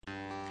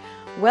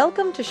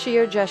Welcome to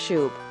Shir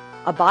Jashub,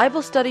 a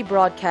Bible study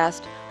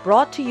broadcast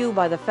brought to you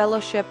by the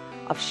Fellowship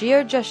of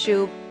Shir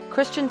Jashub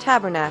Christian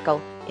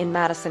Tabernacle in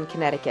Madison,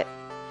 Connecticut.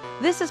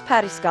 This is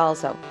Patty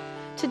Scalzo.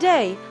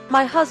 Today,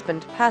 my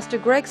husband, Pastor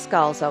Greg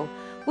Scalzo,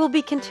 will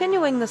be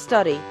continuing the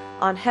study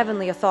on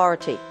heavenly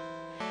authority.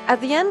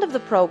 At the end of the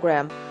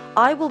program,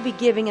 I will be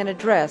giving an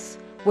address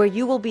where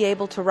you will be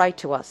able to write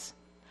to us.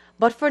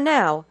 But for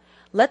now,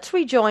 let's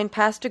rejoin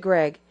Pastor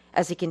Greg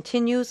as he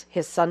continues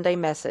his Sunday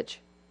message.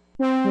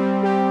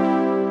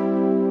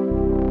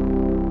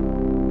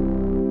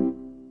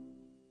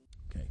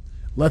 Okay.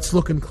 Let's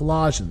look in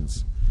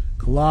Colossians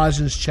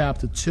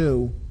chapter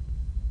 2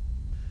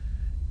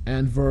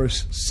 and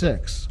verse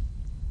 6.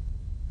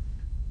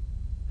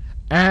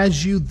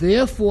 As you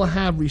therefore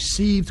have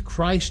received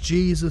Christ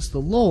Jesus the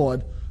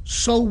Lord,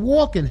 so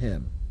walk in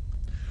him,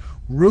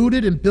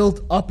 rooted and built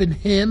up in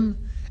him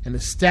and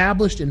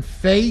established in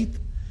faith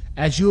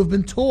as you have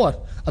been taught,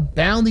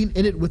 abounding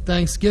in it with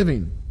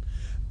thanksgiving.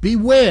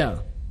 Beware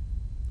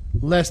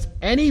lest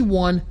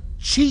anyone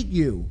cheat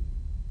you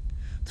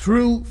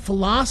through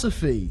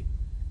philosophy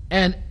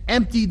and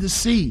empty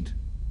deceit.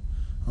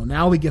 Oh,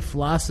 now we get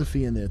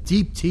philosophy in there,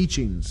 deep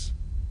teachings.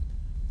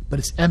 But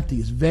it's empty,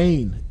 it's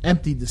vain,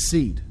 empty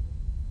deceit.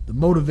 The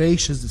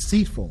motivation is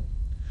deceitful.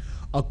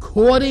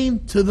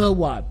 According to the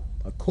what?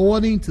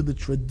 According to the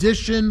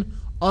tradition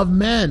of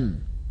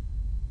men.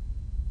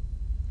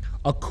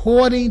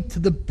 According to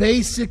the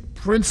basic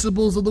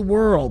principles of the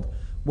world.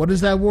 What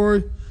is that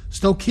word?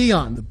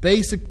 Stoicheon, the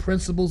basic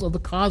principles of the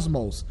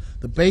cosmos,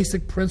 the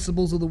basic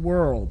principles of the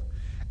world,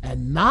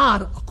 and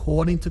not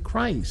according to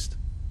Christ.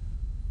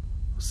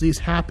 See, it's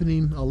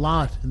happening a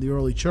lot in the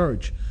early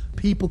church.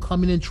 People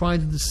coming in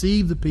trying to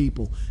deceive the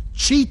people,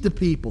 cheat the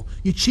people.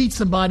 You cheat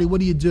somebody, what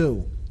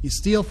do? You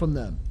steal from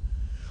them.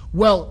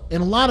 Well,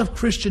 in a lot of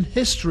Christian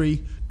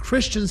history,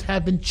 Christians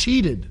have been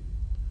cheated.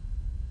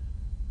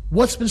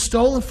 What's been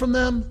stolen from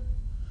them?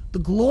 The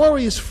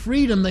glorious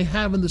freedom they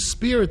have in the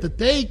Spirit, that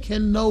they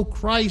can know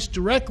Christ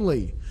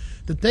directly,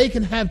 that they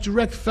can have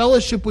direct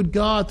fellowship with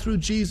God through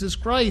Jesus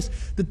Christ,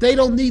 that they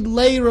don't need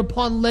layer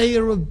upon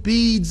layer of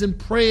beads and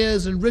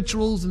prayers and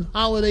rituals and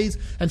holidays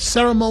and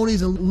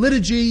ceremonies and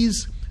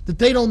liturgies, that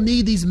they don't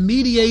need these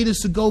mediators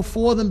to go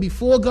for them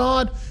before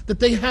God, that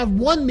they have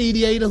one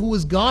mediator who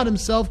is God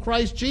himself,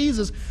 Christ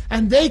Jesus,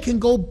 and they can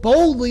go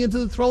boldly into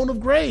the throne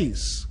of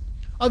grace.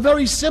 A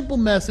very simple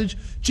message.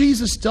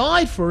 Jesus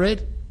died for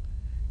it.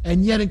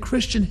 And yet in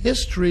Christian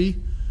history,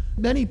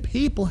 many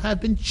people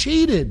have been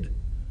cheated.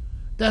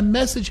 That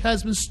message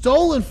has been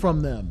stolen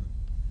from them.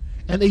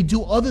 And they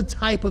do other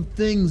type of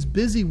things,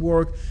 busy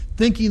work,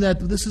 thinking that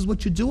this is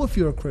what you do if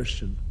you're a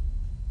Christian.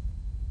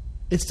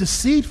 It's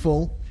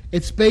deceitful.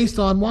 It's based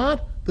on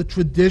what? The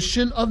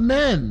tradition of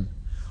men,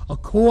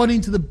 according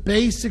to the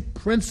basic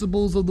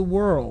principles of the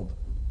world,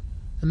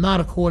 and not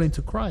according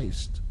to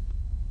Christ.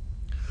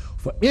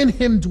 For in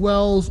him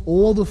dwells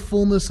all the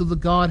fullness of the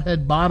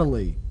Godhead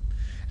bodily,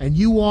 and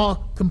you are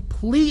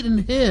complete in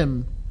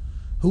him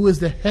who is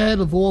the head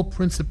of all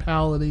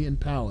principality and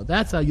power.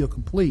 That's how you're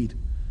complete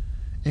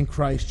in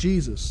Christ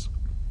Jesus.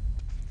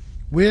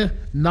 We're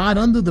not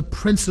under the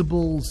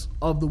principles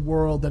of the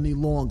world any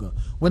longer.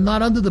 We're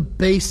not under the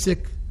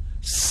basic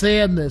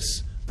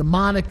sadness,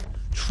 demonic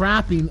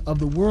trapping of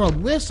the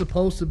world. We're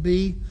supposed to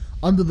be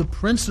under the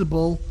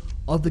principle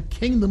of the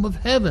kingdom of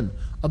heaven,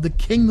 of the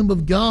kingdom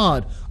of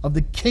God, of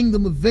the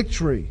kingdom of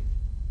victory.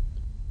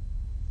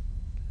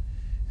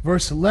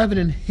 Verse 11,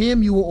 in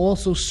him you were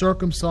also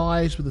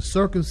circumcised with a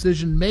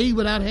circumcision made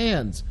without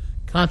hands,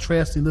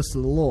 contrasting this to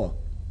the law,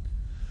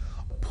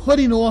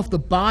 putting off the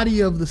body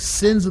of the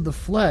sins of the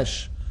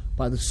flesh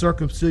by the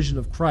circumcision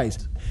of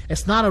Christ.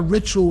 It's not a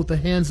ritual with the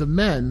hands of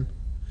men.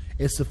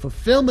 It's the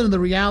fulfillment of the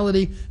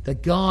reality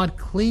that God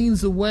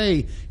cleans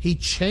away. He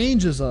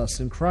changes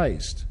us in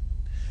Christ.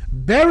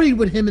 Buried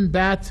with him in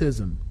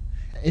baptism,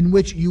 in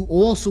which you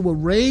also were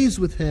raised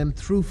with him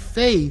through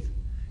faith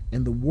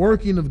in the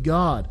working of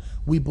God.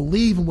 We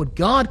believe in what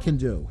God can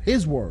do,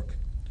 his work,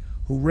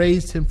 who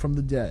raised him from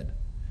the dead.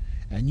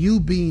 And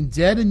you being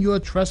dead in your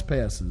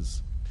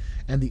trespasses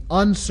and the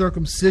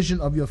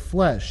uncircumcision of your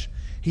flesh,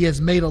 he has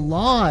made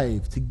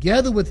alive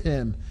together with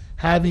him,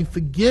 having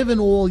forgiven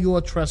all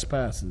your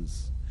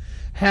trespasses,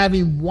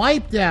 having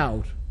wiped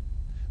out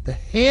the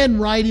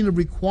handwriting of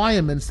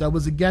requirements that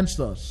was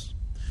against us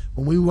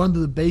when we were under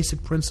the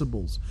basic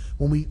principles,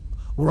 when we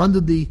were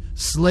under the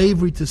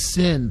slavery to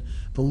sin.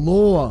 The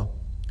law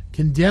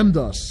condemned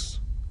us.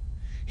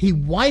 He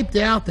wiped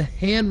out the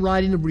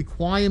handwriting of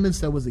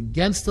requirements that was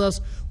against us,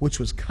 which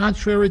was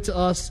contrary to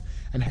us,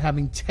 and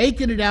having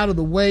taken it out of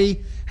the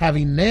way,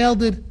 having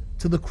nailed it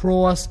to the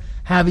cross,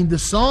 having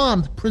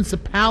disarmed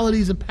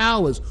principalities and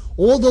powers,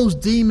 all those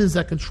demons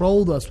that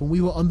controlled us when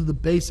we were under the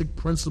basic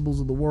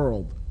principles of the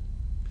world.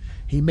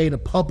 He made a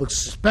public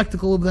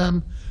spectacle of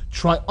them,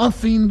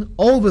 triumphing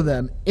over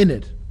them in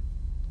it.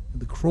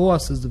 The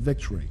cross is the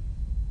victory.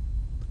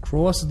 The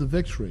cross is the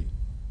victory.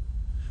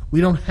 We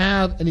don't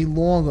have any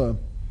longer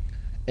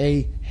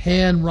a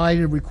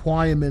handwriting of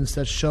requirements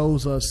that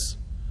shows us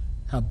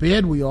how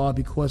bad we are,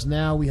 because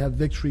now we have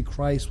victory.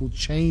 Christ will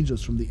change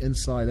us from the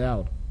inside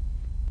out.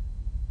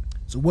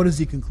 So what does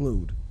he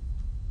conclude?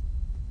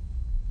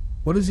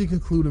 What does he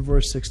conclude in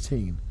verse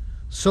 16?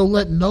 So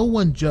let no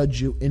one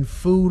judge you in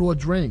food or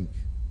drink.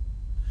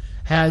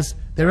 Has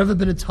there ever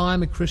been a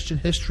time in Christian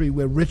history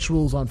where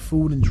rituals on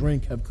food and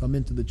drink have come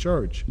into the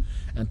church,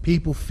 and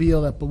people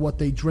feel that by what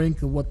they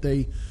drink and what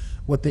they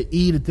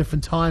eat at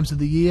different times of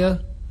the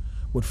year,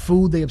 what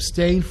food they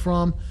abstain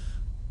from,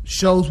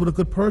 shows what a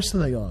good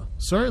person they are?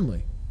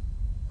 Certainly,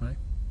 right?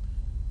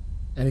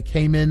 And it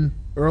came in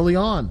early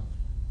on.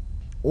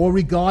 Or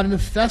regarding a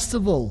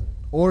festival,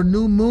 or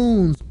new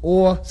moons,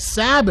 or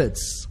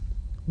Sabbaths,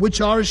 which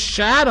are a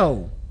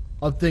shadow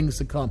of things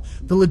to come.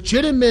 The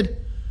legitimate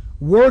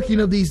working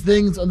of these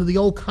things under the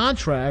old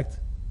contract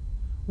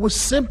was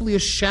simply a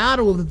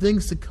shadow of the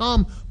things to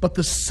come, but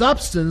the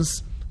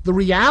substance, the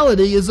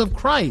reality, is of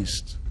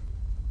Christ.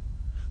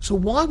 So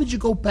why would you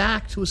go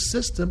back to a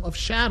system of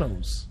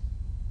shadows?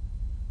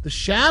 The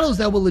shadows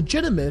that were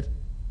legitimate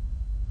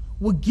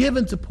were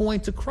given to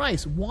point to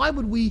Christ. Why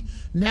would we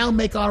now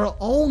make our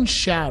own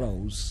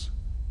shadows,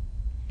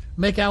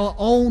 make our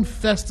own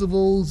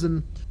festivals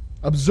and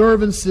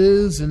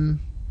observances and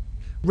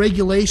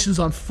regulations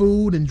on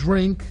food and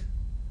drink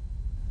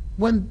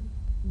when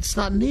it's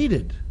not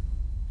needed?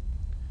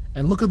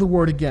 And look at the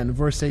word again in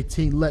verse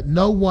 18. Let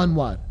no one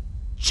what?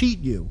 Cheat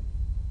you.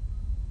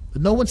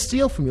 Let no one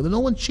steal from you. Let no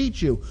one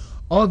cheat you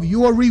of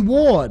your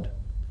reward.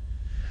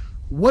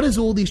 What is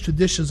all these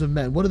traditions of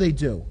men? What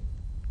do?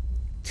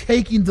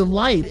 Taking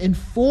delight in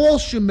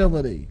false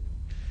humility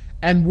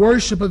and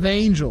worship of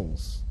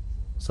angels.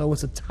 So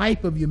it's a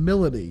type of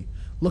humility.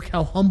 Look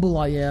how humble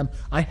I am.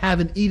 I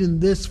haven't eaten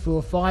this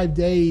for 5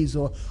 days,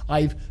 or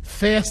I've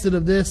fasted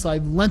of this,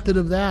 I've lented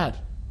of that.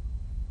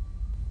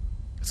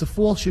 It's a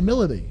false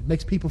humility. It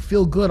makes people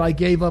feel good. I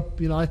gave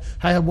up, I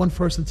had one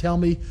person tell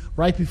me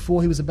right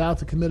before he was about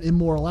to commit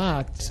immoral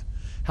acts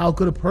how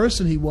good a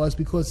person he was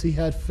because he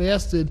had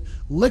fasted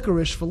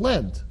licorice for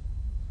Lent.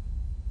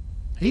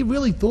 He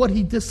really thought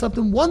he did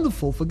something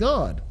wonderful for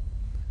God.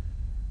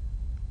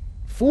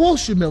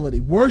 False humility,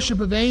 worship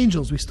of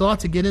angels. We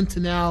start to get into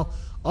now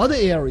other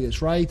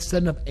areas, right?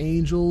 Setting up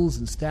angels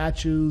and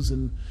statues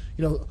and,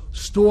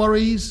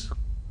 stories.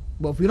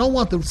 Well, if we don't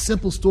want the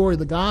simple story of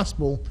the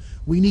gospel,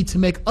 we need to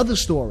make other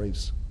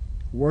stories.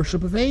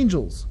 Worship of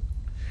angels.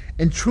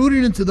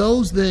 Intruding into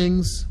those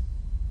things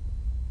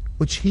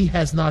which he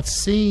has not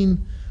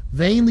seen,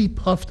 vainly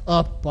puffed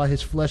up by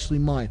his fleshly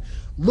mind.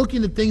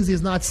 Looking at things he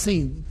has not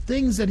seen,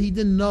 things that he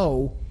didn't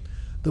know,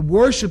 the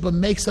worshiper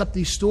makes up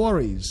these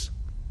stories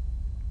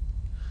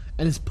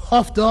and is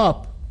puffed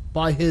up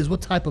by his,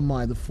 what type of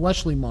mind? The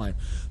fleshly mind.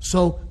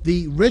 So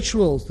the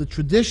rituals, the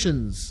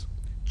traditions,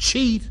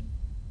 cheat.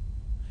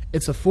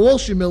 It's a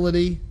false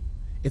humility.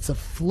 It's a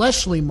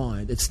fleshly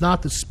mind. It's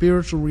not the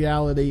spiritual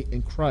reality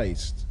in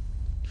Christ.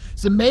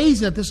 It's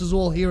amazing that this is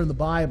all here in the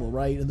Bible,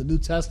 right, in the New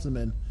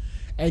Testament,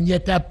 and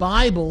yet that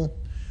Bible,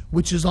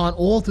 which is on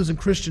altars in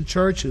Christian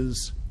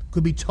churches,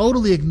 could be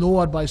totally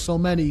ignored by so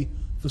many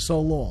for so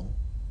long.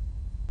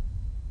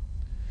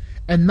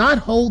 And not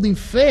holding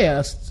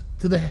fast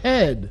to the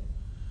head.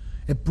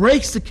 It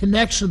breaks the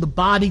connection of the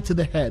body to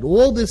the head.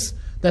 All this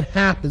that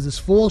happens, this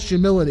false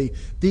humility,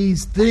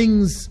 these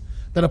things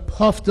that are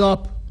puffed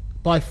up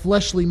by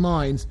fleshly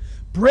minds,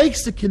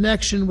 breaks the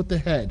connection with the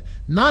head,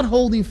 not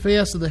holding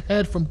fast to the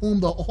head, from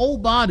whom the whole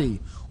body,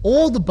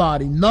 all the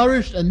body,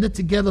 nourished and knit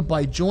together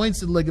by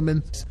joints and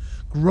ligaments,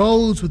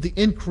 grows with the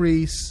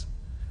increase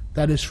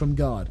that is from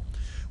God.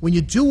 When you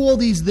do all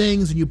these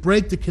things and you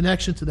break the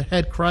connection to the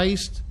head,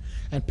 Christ,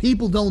 and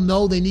people don't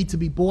know they need to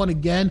be born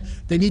again,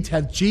 they need to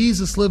have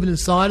Jesus living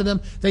inside of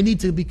them, they need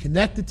to be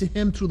connected to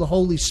Him through the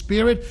Holy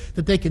Spirit,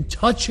 that they can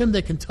touch Him,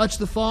 they can touch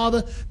the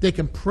Father, they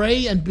can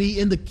pray and be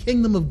in the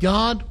kingdom of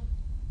God.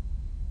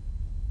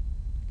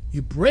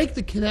 You break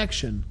the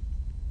connection,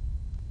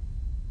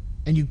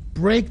 and you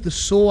break the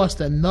source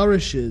that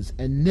nourishes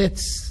and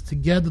knits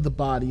together the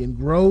body and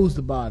grows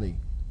the body.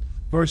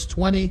 Verse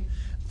 20,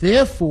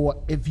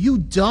 therefore, if you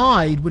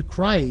died with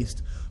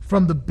Christ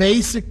from the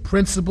basic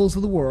principles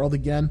of the world,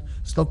 again,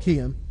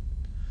 Stoicheia,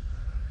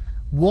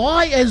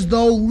 why, as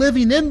though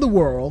living in the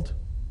world,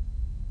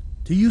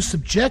 do you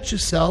subject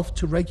yourself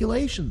to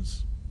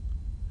regulations?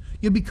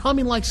 You're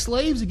becoming like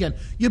slaves again.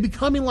 You're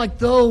becoming like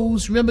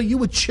those, remember, you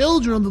were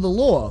children under the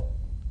law,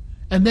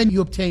 and then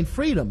you obtained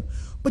freedom.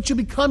 But you're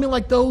becoming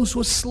like those who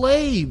are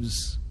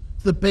slaves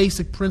to the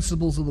basic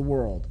principles of the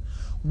world.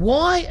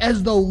 Why,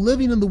 as though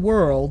living in the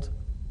world,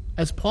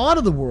 as part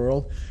of the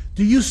world,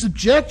 do you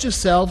subject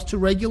yourselves to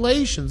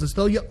regulations, as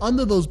though you're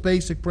under those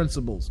basic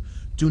principles?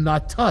 Do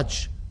not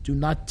touch, do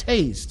not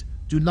taste,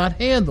 do not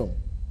handle.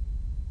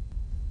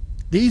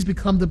 These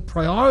become the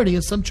priority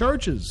in some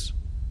churches.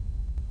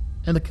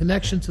 And the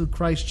connection to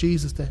Christ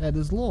Jesus, the head,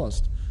 is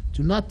lost.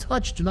 Do not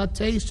touch, do not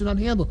taste, do not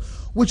handle,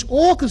 which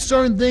all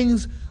concern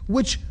things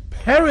which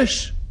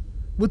perish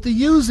with the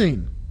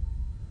using,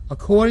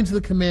 according to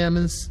the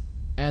commandments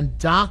and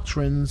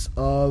doctrines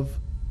of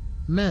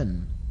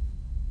men.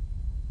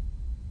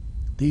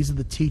 These are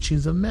the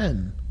teachings of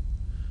men.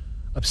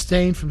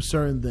 Abstain from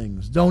certain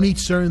things. Don't eat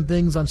certain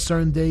things on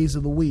certain days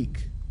of the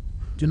week.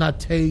 Do not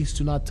taste,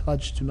 do not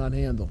touch, do not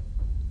handle.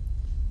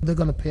 They're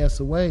going to pass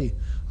away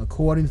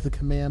according to the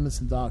commandments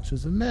and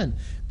doctrines of men.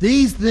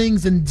 These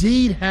things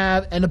indeed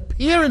have an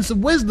appearance of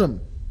wisdom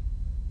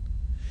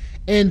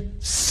in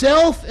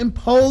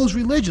self-imposed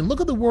religion. Look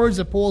at the words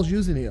that Paul's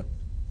using here.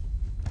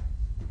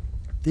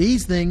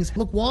 These things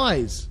look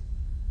wise.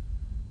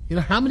 You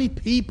know, how many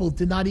people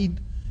did not eat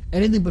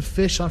anything but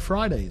fish on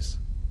Fridays?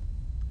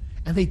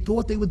 And they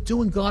thought they were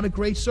doing God a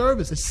great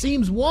service. It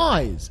seems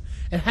wise.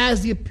 It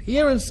has the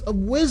appearance of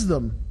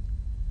wisdom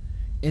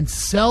in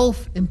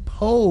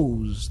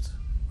self-imposed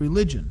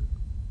religion.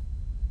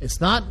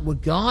 It's not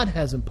what God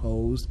has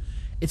imposed.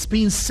 It's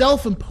being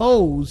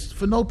self-imposed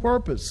for no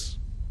purpose.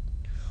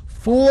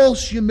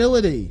 False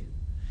humility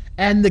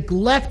and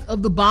neglect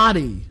of the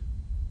body,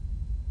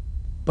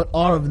 but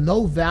are of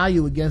no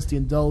value against the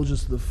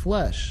indulgence of the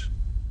flesh.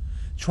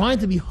 Trying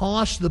to be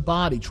harsh to the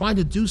body, trying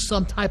to do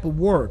some type of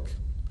work,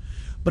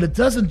 but it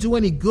doesn't do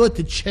any good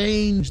to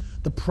change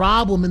the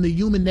problem in the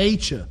human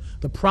nature,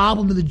 the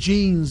problem in the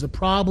genes, the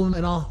problem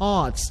in our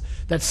hearts,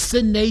 that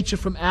sin nature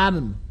from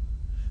Adam,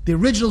 the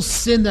original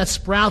sin that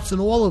sprouts in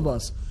all of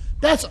us.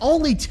 That's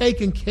only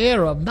taken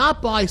care of,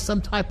 not by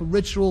some type of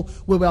ritual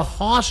where we're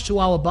harsh to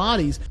our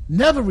bodies,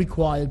 never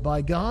required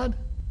by God.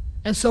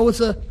 And so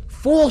it's a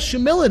false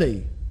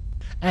humility.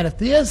 And if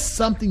there's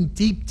something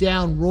deep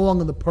down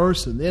wrong in the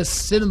person, there's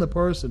sin in the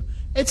person,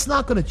 it's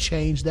not going to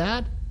change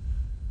that.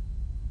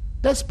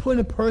 That's putting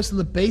a person in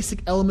the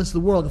basic elements of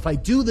the world. If I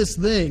do this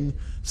thing,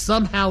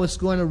 somehow it's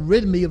going to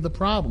rid me of the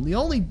problem. The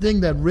only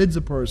thing that rids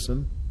a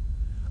person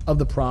of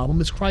the problem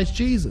is Christ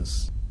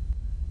Jesus.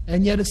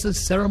 And yet it's a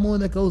ceremony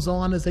that goes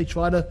on as they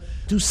try to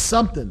do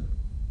something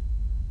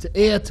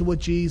to add to what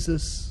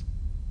Jesus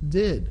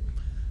did.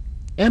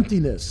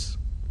 Emptiness,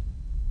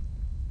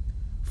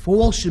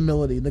 false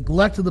humility,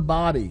 neglect of the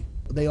body,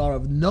 they are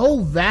of no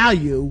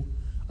value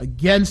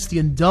against the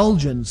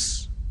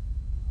indulgence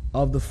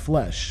of the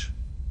flesh.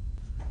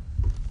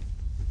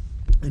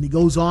 And he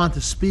goes on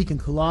to speak in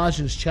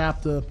Colossians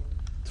chapter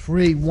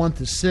 3,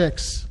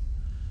 1-6.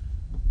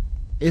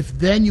 If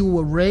then you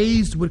were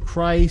raised with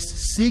Christ,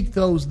 seek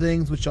those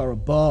things which are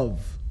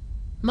above,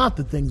 not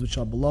the things which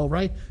are below,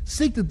 right?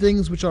 Seek the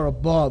things which are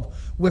above,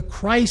 where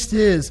Christ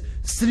is,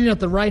 sitting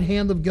at the right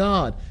hand of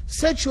God.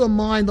 Set your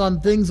mind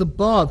on things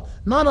above,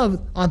 not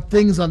on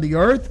things on the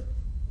earth.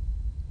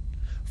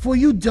 For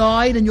you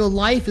died, and your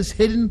life is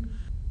hidden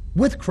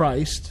with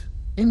Christ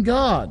in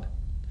God.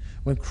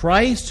 When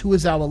Christ, who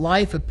is our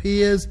life,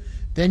 appears,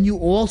 then you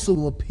also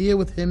will appear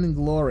with him in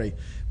glory.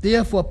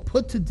 Therefore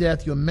put to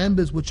death your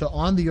members which are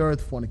on the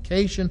earth,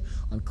 fornication,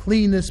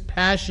 uncleanness,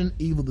 passion,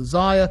 evil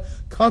desire,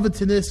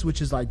 covetousness,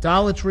 which is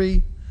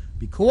idolatry.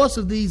 Because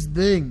of these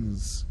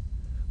things,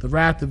 the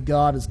wrath of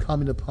God is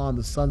coming upon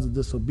the sons of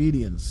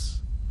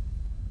disobedience.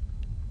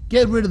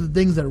 Get rid of the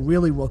things that are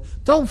really wrong.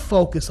 Don't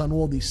focus on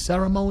all these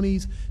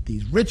ceremonies,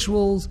 these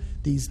rituals,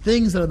 these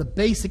things that are the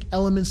basic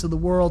elements of the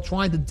world,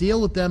 trying to deal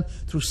with them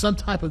through some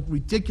type of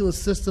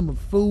ridiculous system of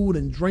food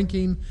and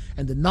drinking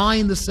and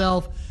denying the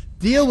self.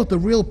 Deal with the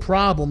real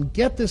problem.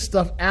 Get this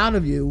stuff out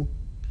of you.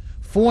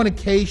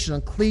 Fornication,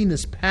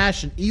 uncleanness,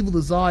 passion, evil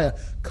desire,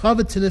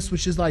 covetousness,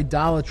 which is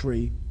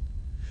idolatry.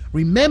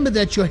 Remember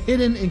that you're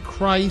hidden in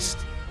Christ,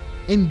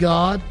 in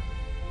God,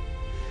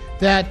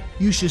 that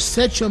you should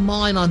set your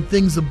mind on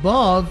things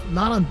above,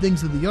 not on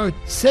things of the earth.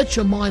 Set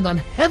your mind on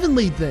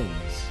heavenly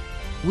things.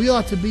 We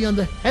are to be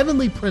under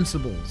heavenly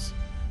principles,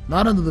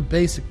 not under the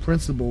basic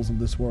principles of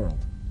this world.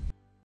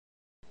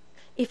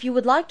 If you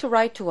would like to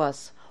write to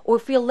us or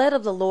feel led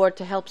of the Lord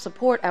to help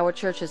support our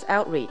church's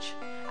outreach,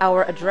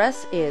 our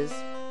address is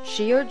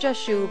Shear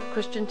Jashub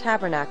Christian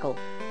Tabernacle,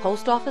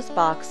 Post Office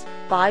Box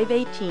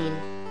 518,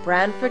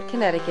 Branford,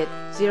 Connecticut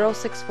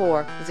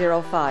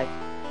 06405.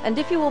 And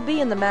if you will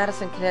be in the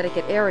Madison,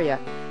 Connecticut area,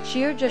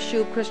 Shear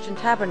Jashub Christian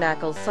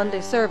Tabernacle's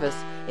Sunday service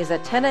is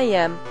at 10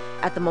 a.m.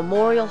 at the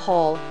Memorial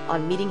Hall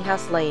on Meeting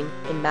House Lane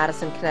in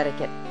Madison,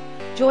 Connecticut.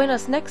 Join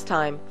us next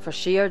time for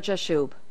Shear Jashub.